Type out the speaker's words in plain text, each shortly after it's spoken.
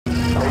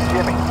Hey,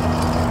 Jimmy, you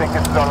think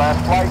this is our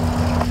last flight?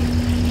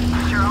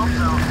 Sure hope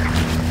so.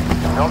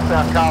 Don't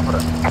sound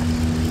confident.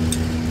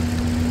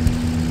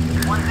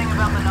 One thing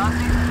about the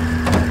Nazis,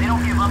 they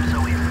don't give up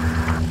so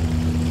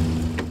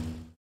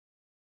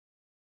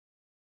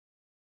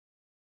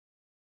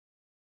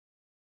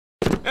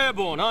easily.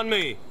 Airborne, on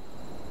me.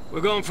 We're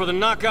going for the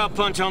knockout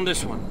punch on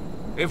this one.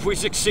 If we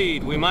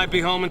succeed, we might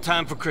be home in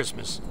time for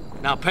Christmas.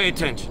 Now pay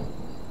attention.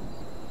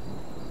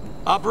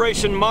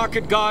 Operation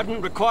Market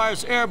Garden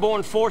requires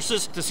airborne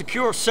forces to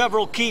secure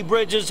several key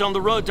bridges on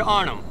the road to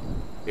Arnhem.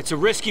 It's a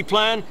risky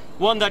plan,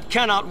 one that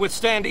cannot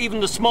withstand even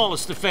the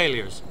smallest of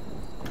failures.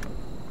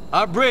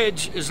 Our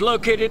bridge is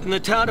located in the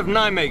town of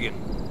Nijmegen.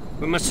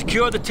 We must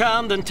secure the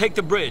town, then take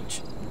the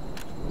bridge.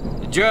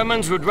 The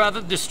Germans would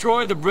rather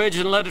destroy the bridge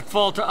and let it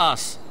fall to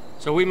us,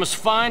 so we must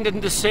find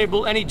and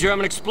disable any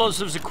German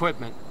explosives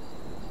equipment.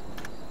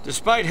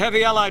 Despite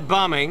heavy Allied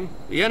bombing,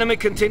 the enemy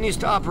continues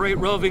to operate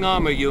roving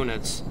armor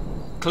units.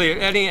 Clear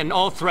any and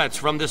all threats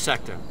from this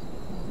sector.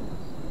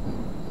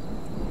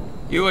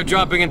 You are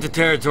dropping into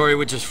territory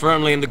which is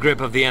firmly in the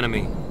grip of the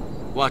enemy.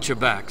 Watch your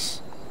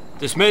backs.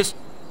 Dismissed?